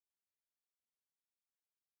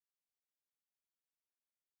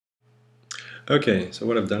Okay, so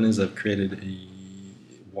what I've done is I've created a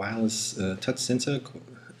wireless touch sensor,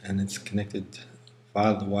 and it's connected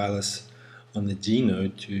via the wireless on the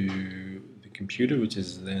JeeNode to the computer, which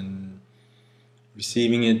is then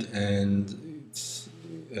receiving it, and it's,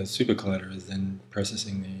 SuperCollider is then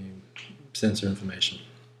processing the sensor information.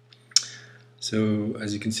 So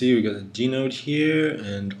as you can see, we've got a JeeNode here,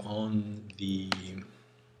 and on the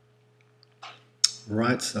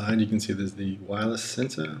right side you can see there's the wireless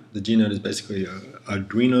sensor. The JeeNode is basically a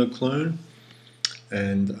Arduino clone,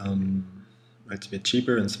 and it's a bit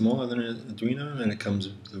cheaper and smaller than an Arduino, and it comes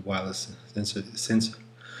with the wireless sensor,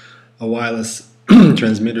 a wireless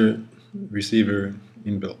transmitter receiver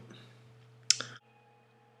inbuilt.